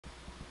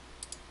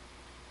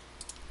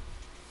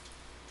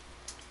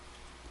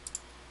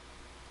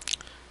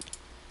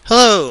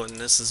Hello, and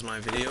this is my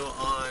video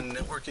on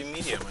networking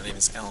media. My name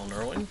is Alan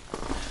Irwin.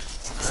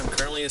 I'm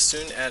currently a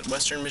student at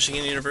Western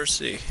Michigan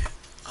University.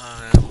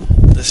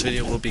 This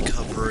video will be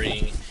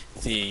covering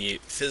the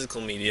physical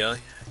media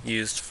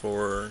used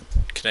for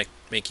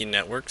making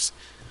networks,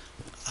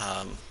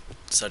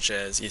 such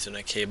as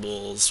Ethernet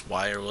cables,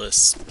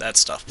 wireless, that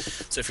stuff.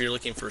 So if you're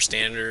looking for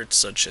standards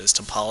such as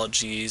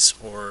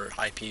topologies or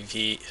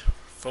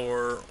IPv4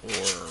 or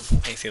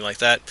anything like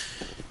that,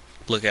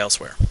 look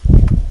elsewhere.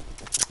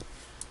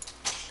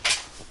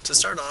 To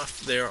start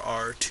off, there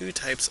are two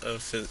types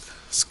of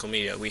physical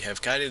media. We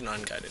have guided and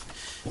unguided.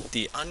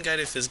 The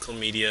unguided physical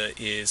media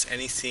is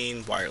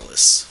anything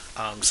wireless,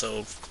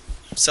 so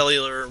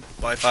cellular,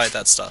 Wi-Fi,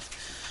 that stuff.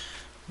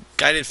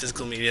 Guided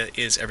physical media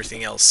is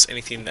everything else,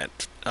 anything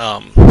that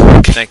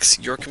connects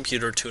your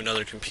computer to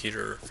another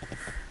computer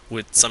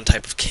with some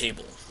type of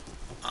cable.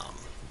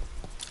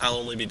 I'll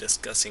only be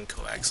discussing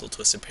coaxial,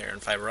 twisted pair,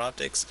 and fiber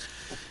optics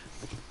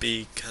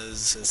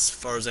because, as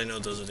far as I know,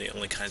 those are the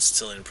only kinds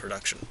still in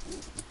production.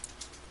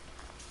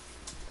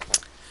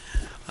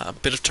 A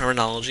bit of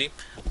terminology.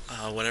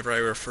 Whenever I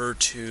refer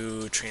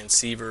to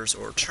transceivers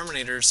or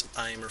terminators,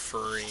 I'm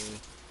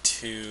referring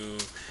to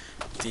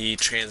the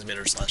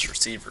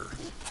transmitter/receiver.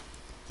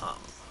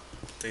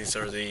 These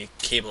are the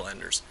cable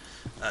enders.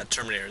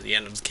 Terminator, the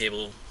end of the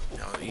cable,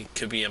 it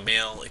could be a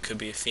male, it could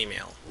be a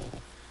female.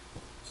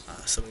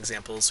 Some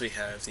examples: we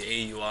have the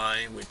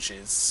AUI, which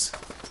is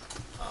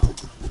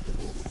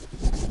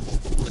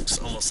looks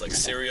almost like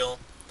serial.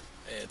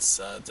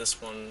 It's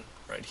this one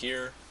right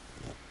here.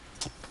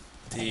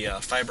 The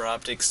fiber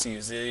optics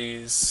use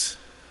these.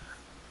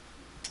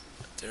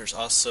 There's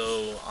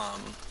also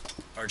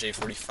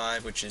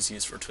RJ45, which is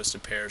used for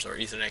twisted pairs or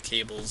Ethernet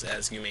cables,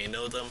 as you may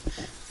know them.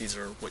 These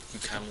are what you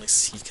commonly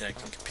see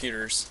connecting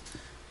computers.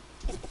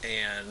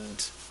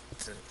 And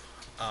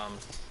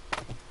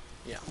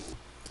yeah.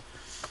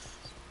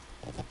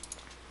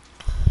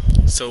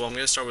 So I'm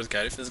going to start with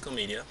guided physical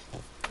media.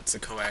 It's the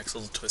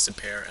coaxial, the twisted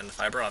pair, and the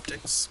fiber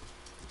optics.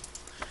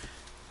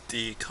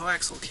 The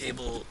coaxial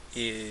cable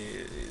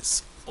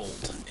is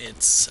old.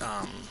 It's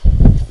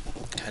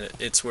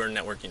it's where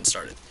networking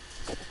started.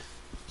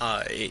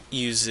 It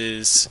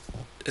uses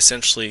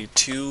essentially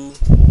two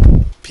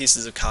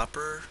pieces of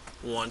copper.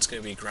 One's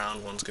going to be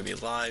ground, one's going to be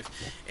live,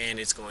 and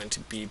it's going to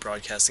be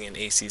broadcasting an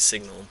AC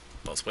signal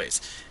both ways.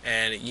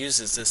 And it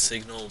uses this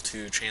signal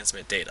to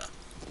transmit data.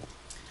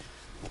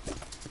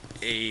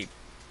 A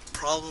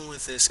problem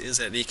with this is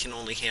that it can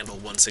only handle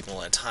one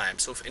signal at a time.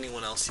 So if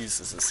anyone else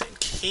uses the same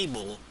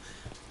cable,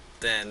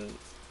 then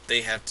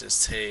they have to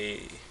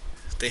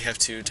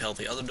tell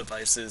the other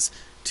devices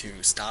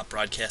to stop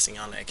broadcasting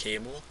on that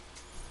cable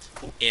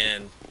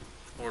and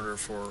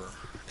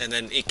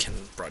then it can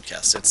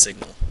broadcast its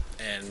signal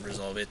and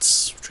resolve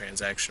its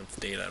transaction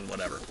data and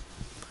whatever.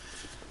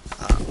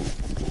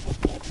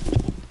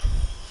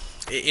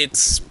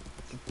 It's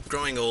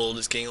growing old,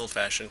 it's getting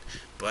old-fashioned,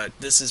 but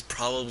this is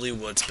probably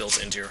what's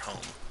built into your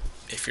home.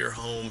 If your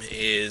home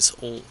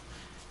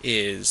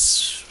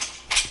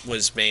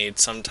was made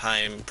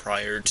sometime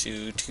prior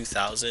to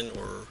 2000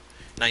 or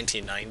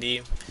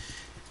 1990,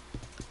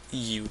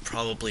 you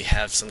probably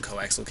have some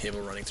coaxial cable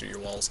running through your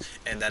walls,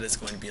 and that is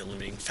going to be a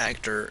limiting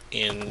factor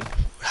in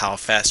how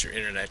fast your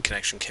internet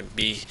connection can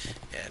be,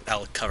 and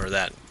I'll cover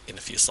that in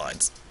a few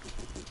slides.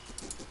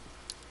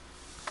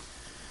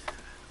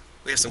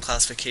 We have some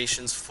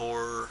classifications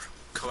for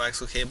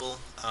coaxial cable.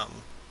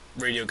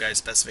 Radio guide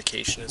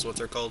specification is what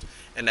they're called,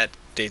 and that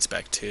dates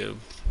back to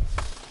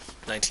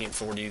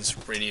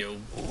 1940s radio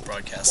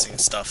broadcasting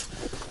stuff,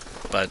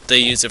 but they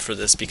use it for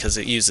this because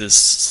it uses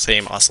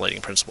same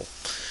oscillating principle.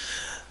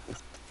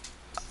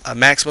 A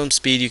maximum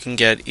speed you can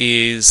get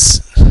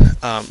is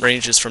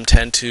ranges from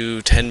 10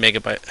 to 10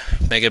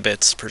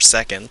 megabits per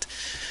second,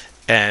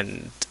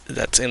 and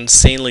that's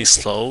insanely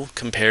slow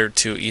compared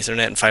to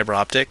Ethernet and fiber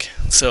optic.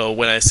 So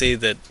when I say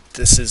that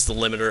this is the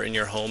limiter in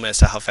your home as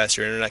to how fast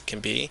your internet can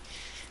be,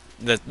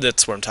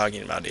 that's what I'm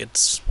talking about.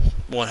 It's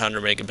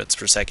 100 megabits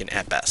per second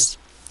at best.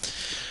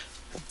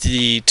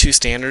 The two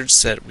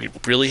standards that we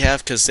really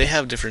have, because they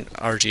have different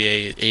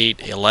RGA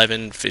 8,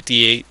 11,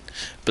 58,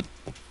 but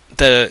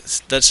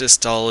that's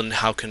just all in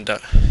the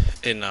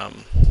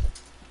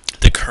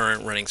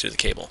current running through the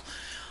cable.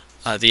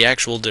 The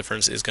actual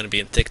difference is going to be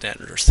in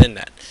thicknet or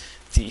thinnet.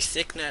 The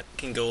thicknet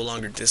can go a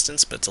longer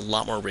distance, but it's a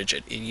lot more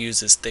rigid. It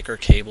uses thicker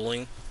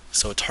cabling,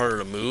 so it's harder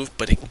to move,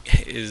 but it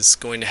is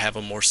going to have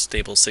a more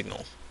stable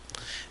signal.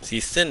 The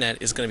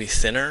thinnet is going to be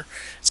thinner,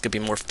 it's going to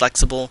be more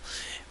flexible,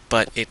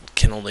 but it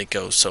can only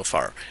go so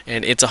far.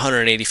 And it's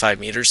 185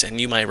 meters,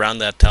 and you might round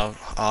that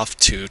off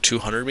to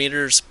 200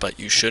 meters, but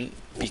you shouldn't,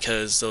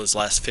 because those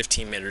last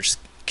 15 meters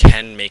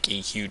can make a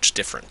huge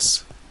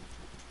difference.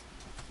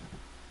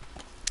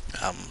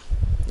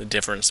 The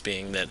difference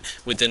being that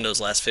within those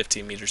last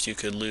 15 meters you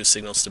could lose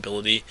signal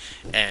stability,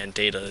 and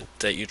data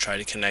that you try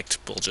to connect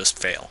will just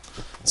fail.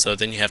 So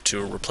then you have to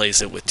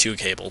replace it with two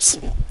cables,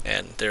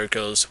 and there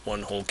goes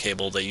one whole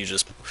cable that you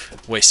just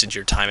wasted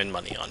your time and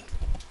money on.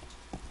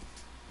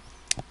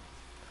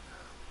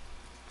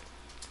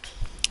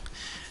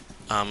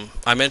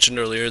 I mentioned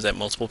earlier that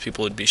multiple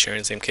people would be sharing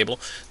the same cable.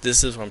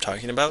 This is what I'm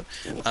talking about.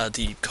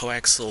 The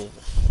coaxial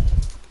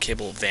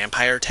cable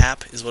vampire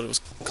tap is what it was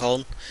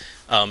called.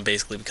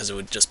 Basically because it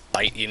would just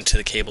bite into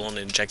the cable and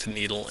inject a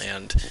needle,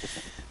 and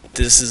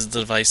this is the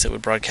device that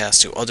would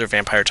broadcast to other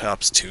vampire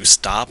taps to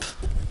stop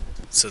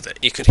so that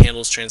it could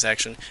handle its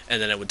transaction,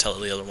 and then it would tell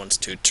the other ones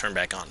to turn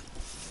back on.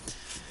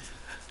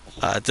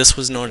 This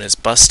was known as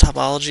bus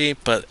topology,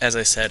 but as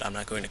I said, I'm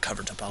not going to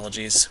cover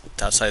topologies.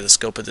 It's outside the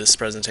scope of this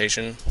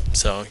presentation,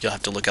 so you'll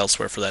have to look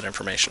elsewhere for that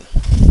information.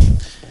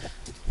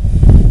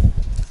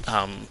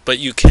 But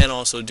you can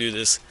also do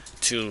this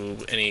to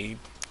any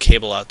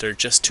cable out there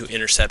just to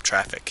intercept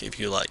traffic if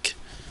you like.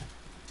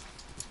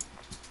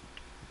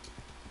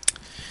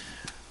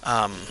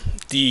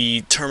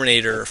 The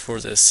terminator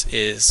for this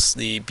is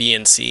the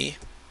BNC.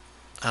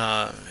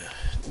 A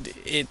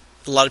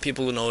lot of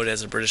people know it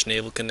as a British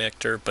Naval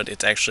connector, but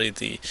it's actually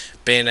the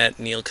Bayonet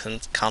Neil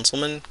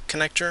Conselman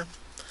connector.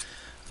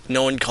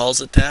 No one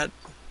calls it that.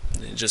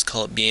 They just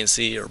call it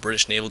BNC or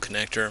British Naval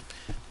connector,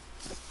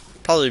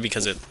 probably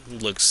because it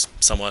looks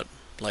somewhat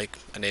like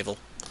a naval.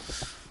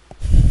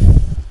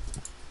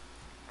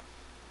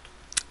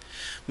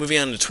 Moving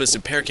on to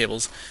twisted pair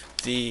cables,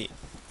 they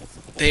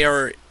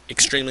are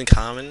extremely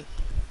common.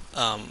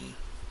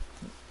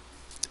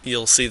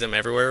 You'll see them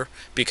everywhere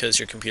because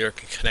your computer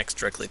connects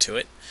directly to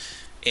it,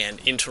 and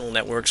internal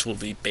networks will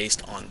be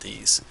based on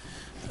these.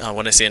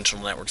 When I say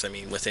internal networks, I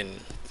mean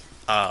within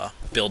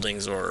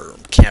buildings or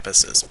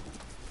campuses.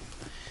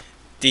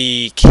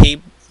 The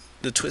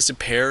twisted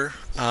pair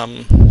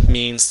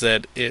means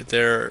that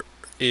there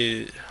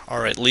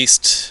are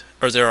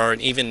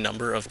an even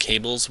number of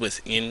cables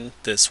within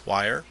this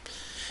wire,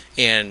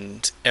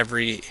 and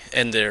every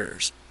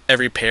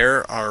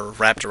pair are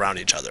wrapped around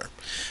each other.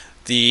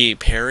 The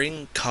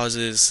pairing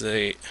causes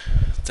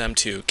them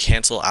to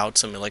cancel out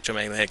some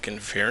electromagnetic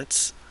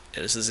interference.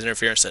 This is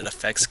interference that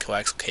affects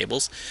coaxial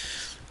cables.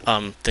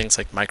 Things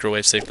like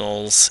microwave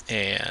signals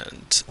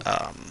and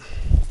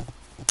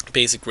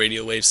basic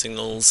radio wave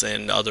signals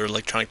and other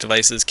electronic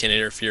devices can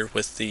interfere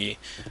with the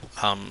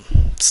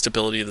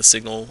stability of the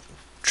signal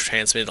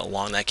transmitted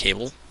along that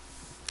cable.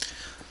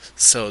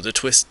 So the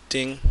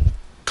twisting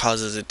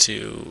causes it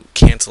to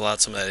cancel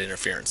out some of that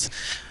interference.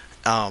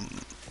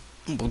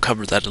 We'll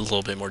cover that in a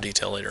little bit more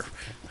detail later.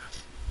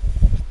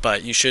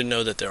 But you should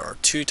know that there are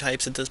two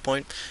types at this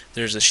point.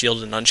 There's the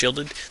shielded and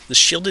unshielded. The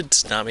shielded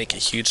does not make a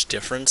huge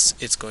difference.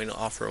 It's going to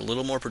offer a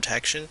little more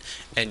protection,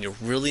 and you'll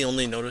really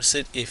only notice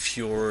it if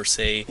you're,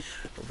 say,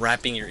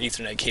 wrapping your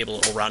Ethernet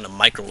cable around a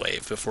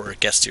microwave before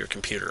it gets to your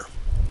computer.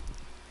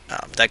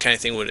 That kind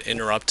of thing would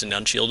interrupt an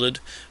unshielded,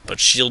 but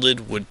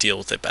shielded would deal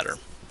with it better.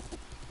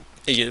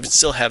 You would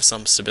still have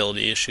some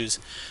stability issues,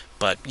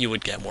 but you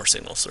would get more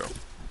signals through.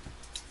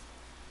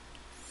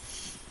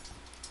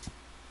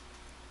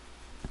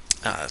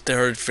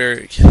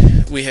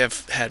 We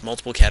have had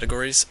multiple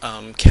categories.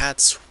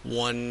 Cats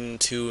 1,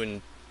 2,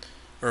 and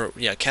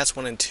Cats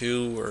 1 and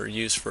 2 are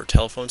used for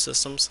telephone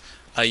systems.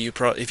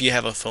 If you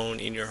have a phone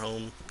in your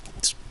home,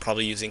 it's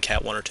probably using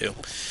Cat 1 or 2.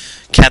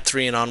 Cat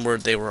 3 and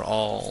onward, they were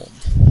all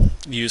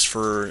used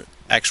for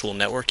actual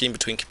networking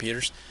between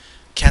computers.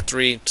 Cat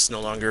 3 is no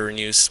longer in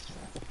use.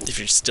 If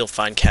you still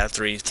find Cat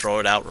 3, throw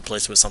it out,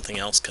 replace it with something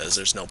else, because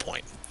there's no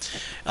point.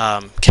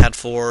 Cat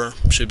 4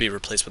 should be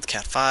replaced with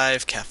Cat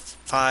 5. Cat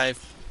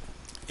 5,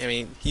 I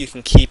mean, you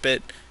can keep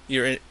it.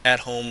 You're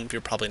at home,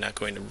 you're probably not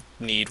going to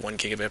need 1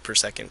 gigabit per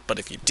second, but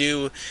if you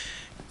do,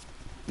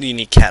 you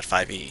need Cat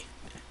 5e.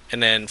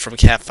 And then from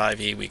Cat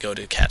 5e, we go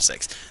to Cat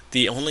 6.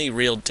 The only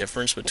real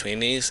difference between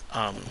these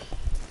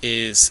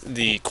is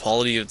the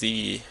quality of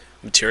the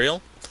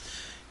material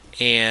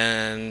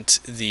and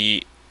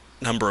the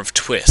number of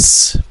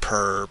twists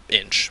per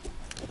inch.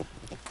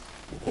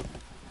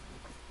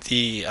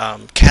 The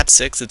Cat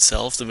 6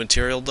 itself, the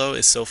material though,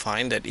 is so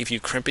fine that if you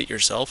crimp it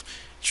yourself,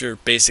 you're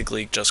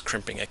basically just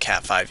crimping a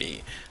Cat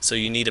 5e. So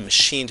you need a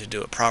machine to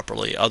do it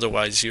properly,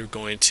 otherwise you're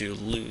going to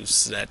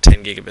lose that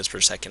 10 gigabits per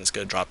second. It's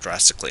going to drop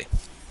drastically.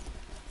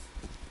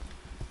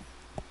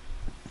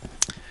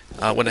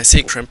 When I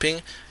say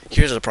crimping,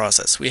 here's the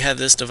process. We have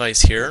this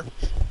device here.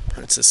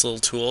 It's this little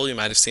tool. You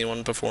might have seen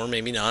one before,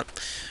 maybe not.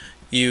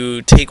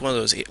 You take one of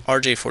those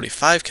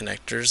RJ45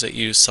 connectors that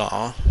you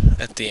saw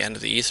at the end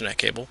of the Ethernet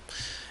cable,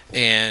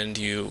 and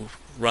you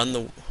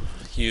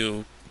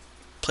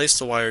place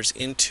the wires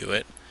into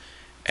it,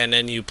 and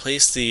then you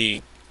place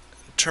the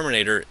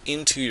terminator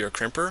into your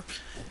crimper.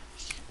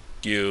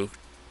 You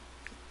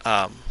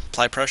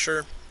apply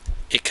pressure,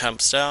 it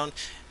comes down,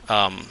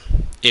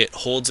 it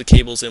holds the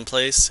cables in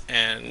place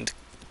and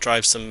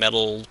drives some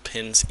metal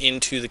pins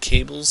into the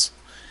cables,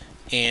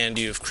 and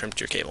you've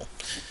crimped your cable.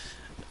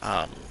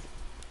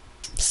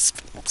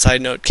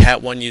 Side note,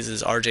 Cat 1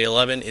 uses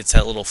RJ11. It's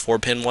that little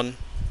 4-pin one.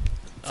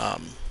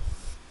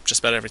 Just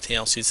about everything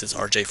else uses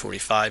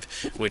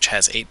RJ45, which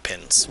has 8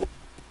 pins.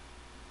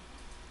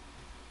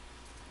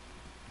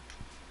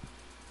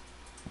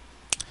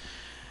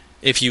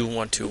 If you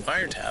want to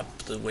wiretap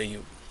the way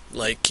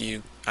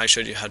I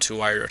showed you how to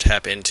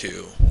wiretap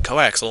into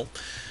coaxial,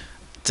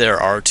 There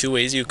are two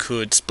ways you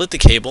could split the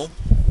cable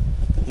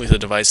with a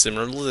device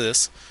similar to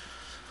this.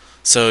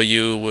 So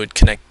you would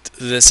connect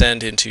this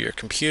end into your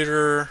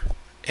computer,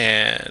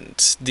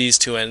 and these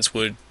two ends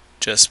would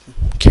just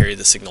carry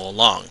the signal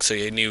along. So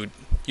you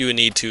would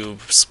need to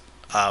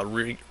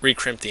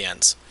recrimp the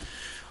ends.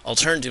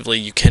 Alternatively,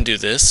 you can do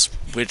this,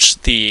 which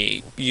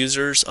the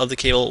users of the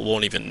cable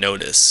won't even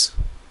notice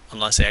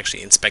unless they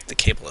actually inspect the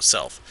cable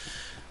itself.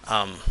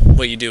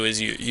 What you do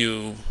is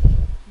you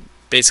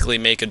basically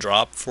make a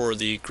drop for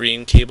the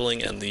green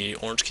cabling and the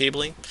orange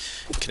cabling,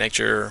 connect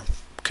your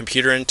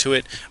computer into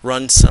it,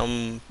 run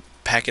some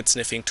packet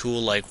sniffing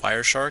tool like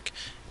Wireshark,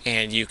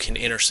 and you can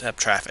intercept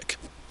traffic.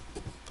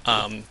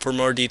 For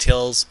more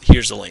details,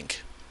 here's a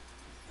link.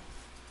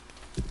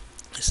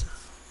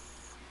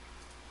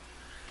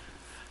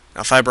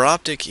 Now, fiber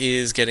optic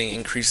is getting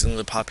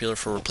increasingly popular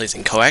for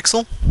replacing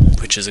coaxial,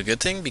 which is a good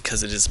thing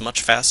because it is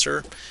much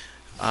faster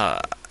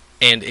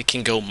and it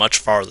can go much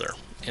farther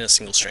in a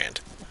single strand.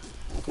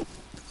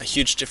 A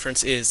huge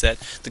difference is that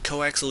the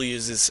coaxial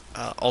uses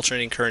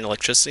alternating current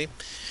electricity.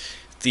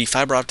 The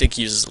fiber optic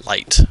uses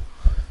light,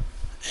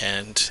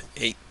 and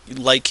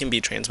light can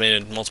be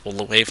transmitted in multiple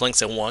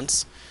wavelengths at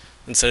once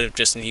instead of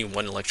just needing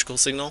one electrical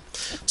signal.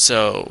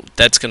 So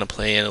that's going to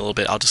play in a little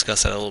bit. I'll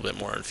discuss that a little bit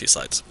more in a few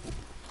slides.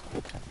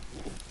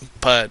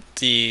 But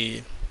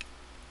the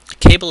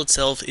cable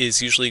itself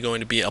is usually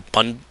going to be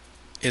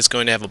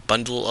going to have a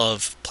bundle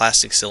of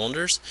plastic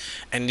cylinders,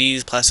 and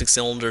these plastic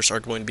cylinders are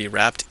going to be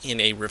wrapped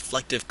in a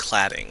reflective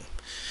cladding.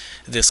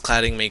 This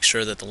cladding makes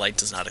sure that the light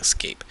does not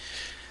escape.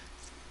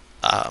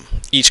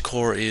 Each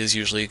core is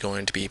usually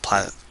going to be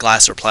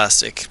glass or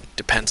plastic,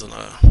 depends on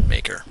the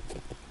maker.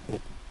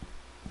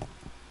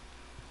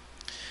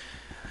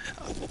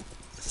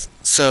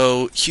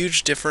 So,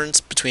 huge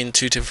difference between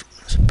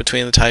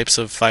the types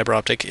of fiber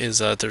optic is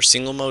there's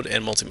single mode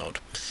and multi-mode.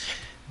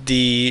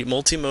 The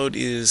multi-mode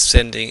is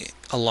sending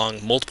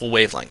along multiple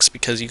wavelengths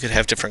because you could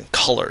have different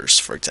colors,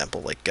 for example,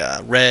 like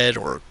red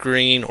or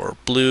green or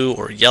blue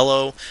or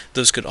yellow.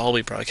 Those could all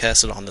be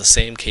broadcasted on the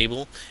same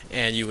cable,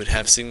 and you would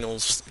have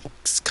signals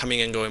coming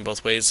and going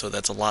both ways, so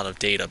that's a lot of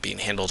data being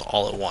handled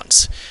all at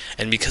once.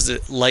 And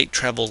because light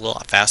travels a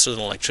lot faster than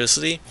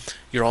electricity,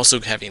 you're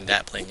also having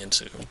that playing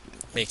into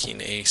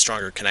making a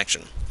stronger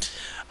connection.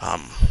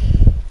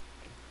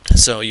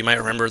 So you might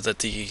remember that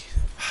the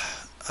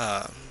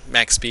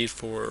max speed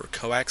for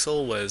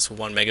coaxial was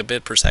 1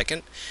 megabit per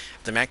second.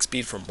 The max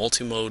speed for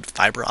multimode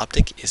fiber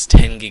optic is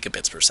 10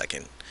 gigabits per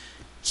second.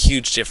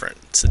 Huge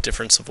difference, a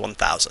difference of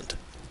 1,000.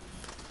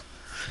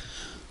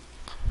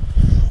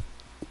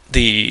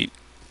 The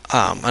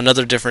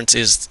another difference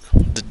is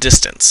the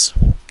distance.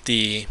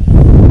 The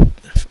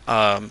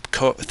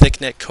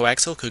thick-net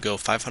coaxial could go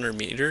 500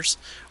 meters,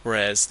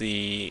 whereas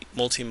the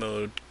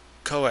multimode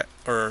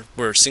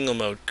where single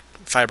mode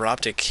fiber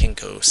optic can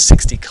go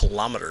 60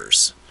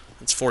 kilometers.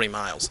 It's 40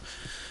 miles.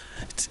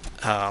 It's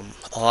a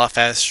lot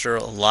faster,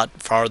 a lot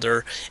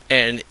farther,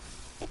 and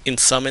in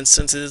some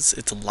instances,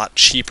 it's a lot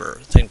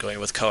cheaper than going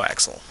with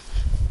coaxial.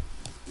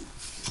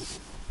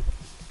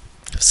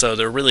 So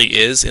there really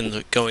is,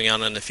 going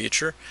on in the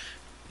future,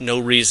 no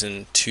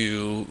reason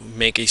to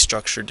make a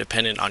structure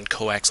dependent on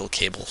coaxial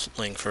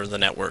cabling for the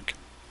network,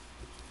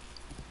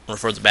 or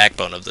for the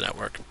backbone of the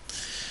network.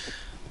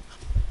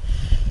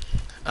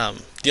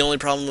 The only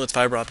problem with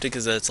fiber optic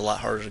is that it's a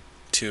lot harder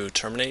to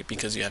terminate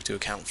because you have to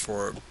account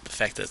for the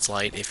fact that it's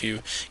light. If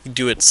you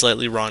do it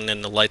slightly wrong,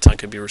 then the light's not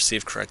going to be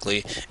received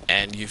correctly,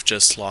 and you've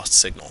just lost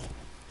signal.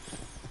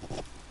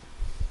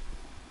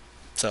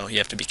 So you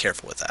have to be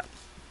careful with that.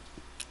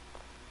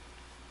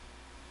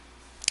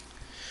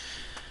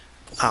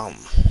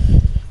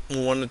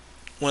 One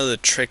of the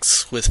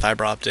tricks with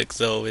fiber optic,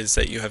 though, is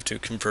that you have to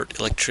convert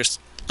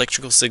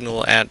electrical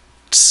signal at,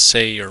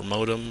 say, your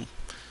modem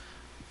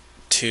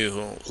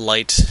to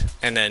light,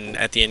 and then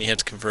at the end you have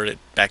to convert it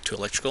back to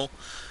electrical.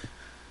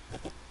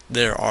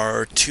 There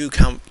are two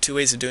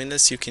ways of doing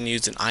this. You can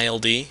use an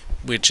ILD,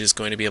 which is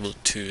going to be able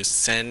to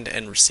send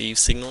and receive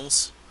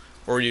signals,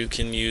 or you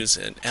can use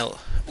a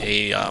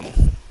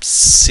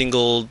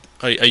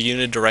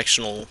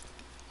unidirectional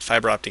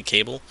fiber optic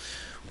cable,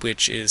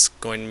 which is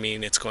going to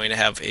mean it's going to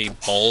have a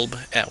bulb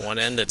at one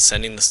end that's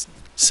sending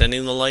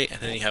the light, and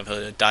then you have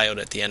a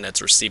diode at the end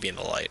that's receiving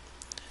the light,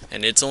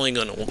 and it's only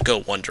going to go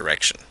one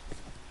direction.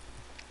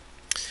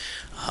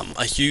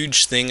 A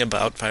huge thing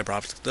about fiber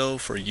optic, though,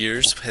 for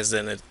years has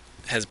been that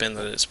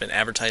it's been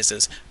advertised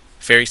as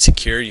very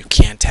secure, you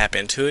can't tap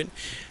into it,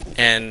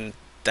 and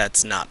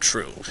that's not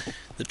true.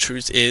 The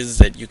truth is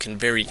that you can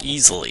very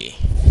easily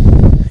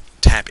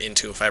tap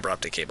into a fiber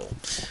optic cable.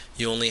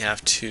 You only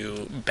have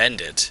to bend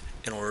it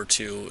in order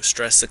to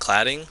stress the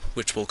cladding,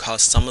 which will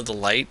cause some of the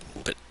light,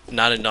 but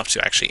not enough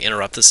to actually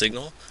interrupt the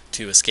signal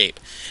to escape.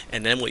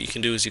 And then what you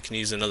can do is you can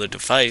use another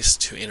device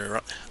to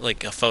interrupt,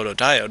 like a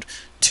photodiode,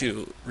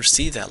 to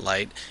receive that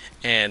light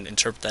and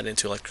interpret that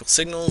into electrical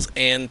signals,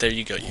 and there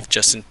you go.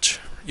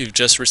 You've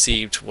just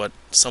received what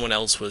someone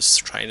else was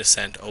trying to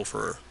send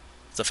over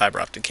the fiber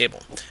optic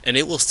cable, and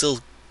it will still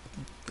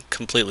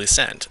completely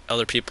sent.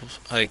 Other people,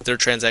 like, their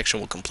transaction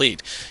will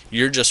complete.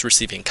 You're just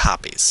receiving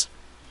copies.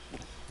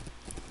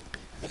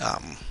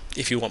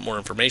 If you want more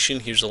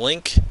information, here's a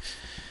link.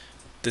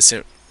 This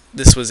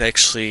was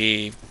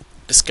actually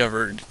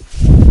discovered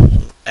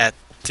at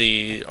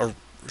the or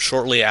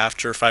shortly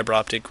after fiber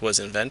optic was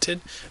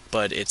invented,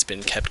 but it's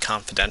been kept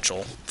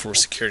confidential for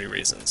security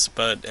reasons.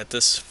 But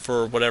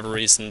for whatever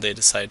reason, they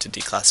decided to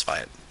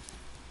declassify it.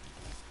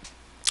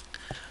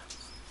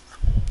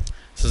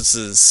 So this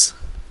is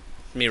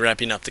me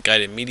wrapping up the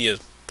guided media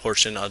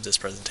portion of this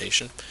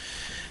presentation.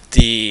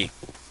 The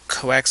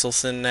coaxial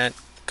thin net,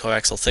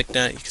 coaxial thick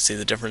net, you can see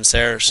the difference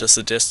there. It's just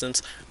the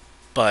distance.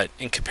 But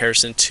in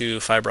comparison to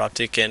fiber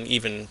optic and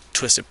even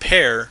twisted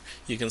pair,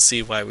 you can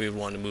see why we would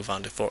want to move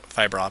on to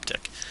fiber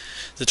optic.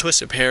 The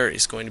twisted pair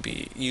is going to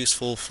be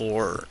useful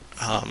for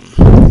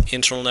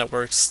internal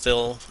networks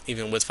still,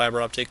 even with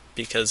fiber optic,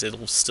 because it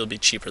will still be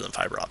cheaper than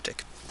fiber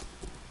optic.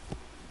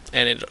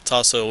 And it's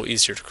also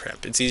easier to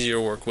crimp. It's easier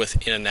to work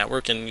with in a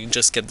network, and you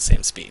just get the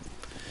same speed.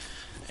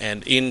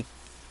 And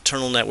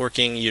internal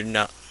networking, you're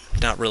not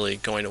really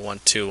going to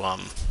want to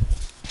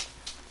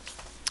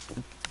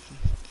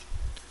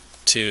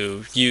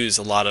use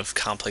a lot of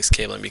complex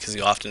cabling, because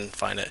you often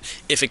find that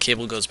if a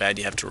cable goes bad,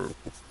 you have to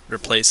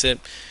replace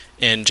it.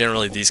 And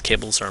generally, these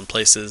cables are in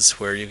places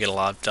where you get a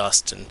lot of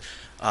dust and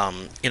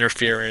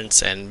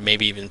interference, and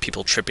maybe even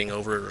people tripping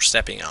over it or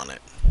stepping on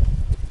it.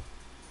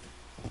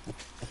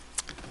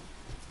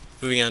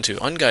 Moving on to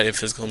unguided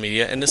physical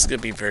media, and this is going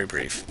to be very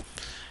brief.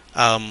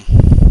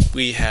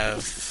 We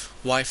have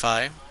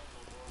Wi-Fi.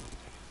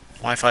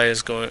 Wi-Fi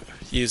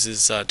uses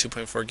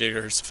 2.4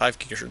 gigahertz to 5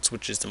 gigahertz,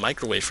 which is the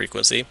microwave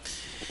frequency.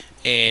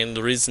 And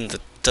the reason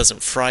that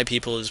doesn't fry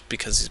people is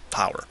because of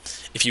power.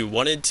 If you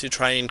wanted to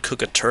try and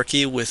cook a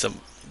turkey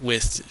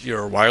with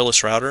your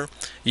wireless router,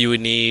 you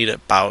would need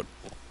about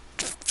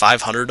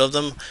 500 of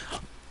them,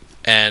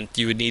 and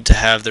you would need to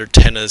have their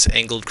antennas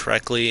angled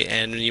correctly,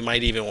 and you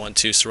might even want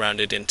to surround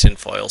it in tin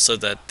foil so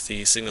that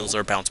the signals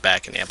are bounced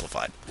back and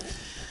amplified.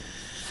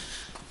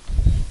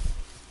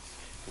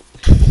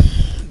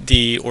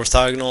 The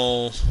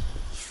orthogonal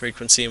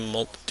frequency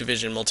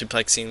division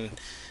multiplexing,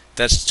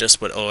 that's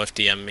just what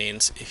OFDM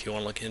means. If you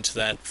want to look into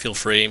that, feel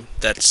free.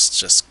 That's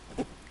just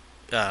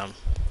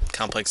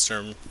complex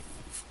term.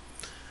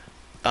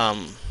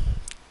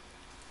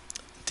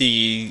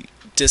 The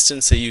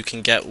distance that you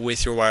can get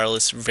with your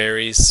wireless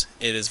varies.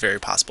 It is very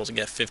possible to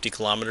get 50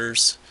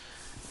 kilometers,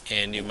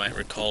 and you might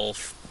recall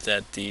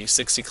that the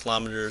 60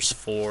 kilometers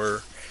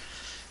for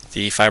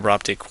the fiber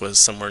optic was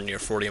somewhere near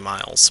 40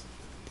 miles.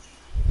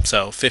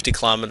 So 50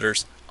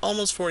 kilometers,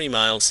 almost 40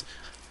 miles,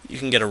 you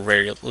can get a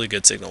really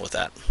good signal with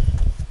that.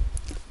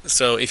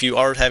 So if you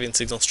are having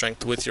signal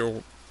strength with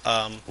your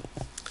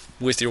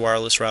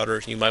wireless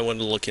router, you might want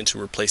to look into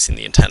replacing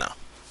the antenna.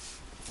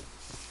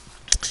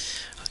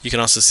 You can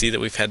also see that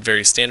we've had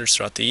various standards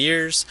throughout the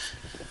years,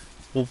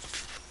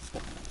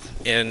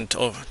 and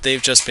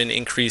they've just been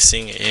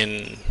increasing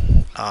in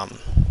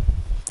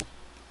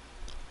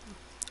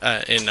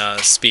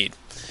speed.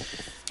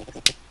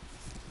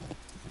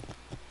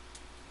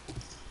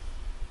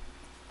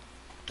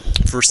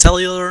 For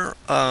cellular,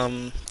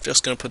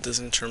 just going to put this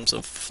in terms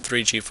of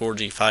 3G,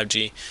 4G,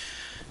 5G,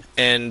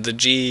 and the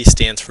G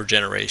stands for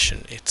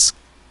generation. It's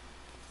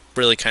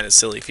really kind of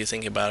silly if you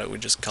think about it. We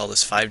just call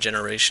this 5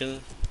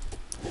 generation.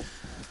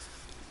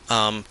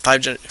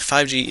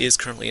 5G is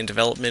currently in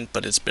development,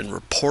 but it's been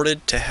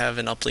reported to have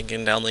an uplink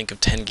and downlink of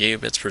 10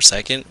 gigabits per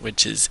second,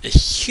 which is a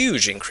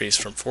huge increase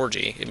from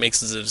 4G. It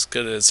makes it as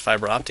good as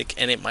fiber optic,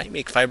 and it might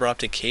make fiber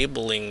optic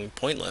cabling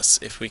pointless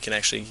if we can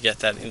actually get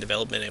that in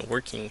development and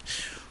working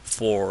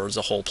for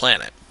the whole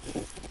planet.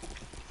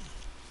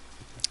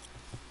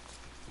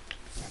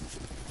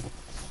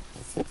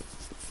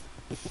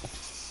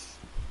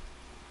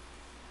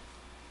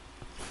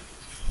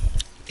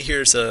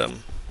 Here's a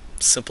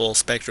simple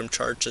spectrum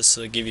chart just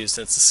to give you a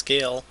sense of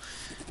scale.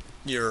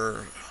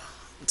 Your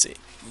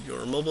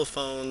mobile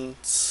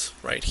phones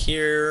right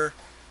here,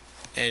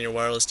 and your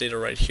wireless data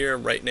right here,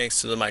 right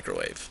next to the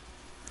microwave.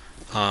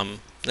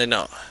 Then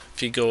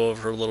if you go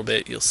over a little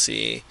bit, you'll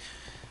see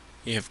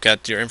you've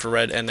got your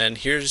infrared, and then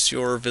here's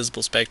your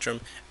visible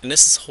spectrum, and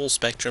this whole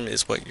spectrum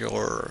is what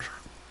your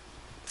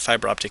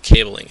fiber optic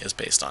cabling is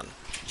based on.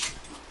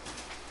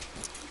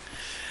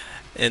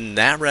 And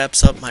that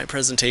wraps up my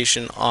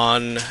presentation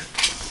on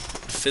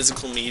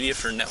physical media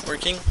for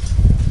networking.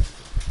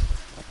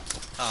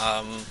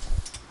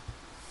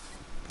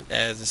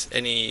 As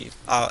any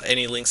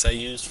links I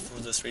used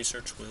for this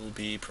research will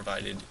be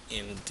provided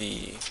in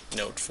the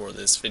note for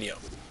this video.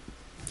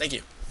 Thank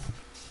you.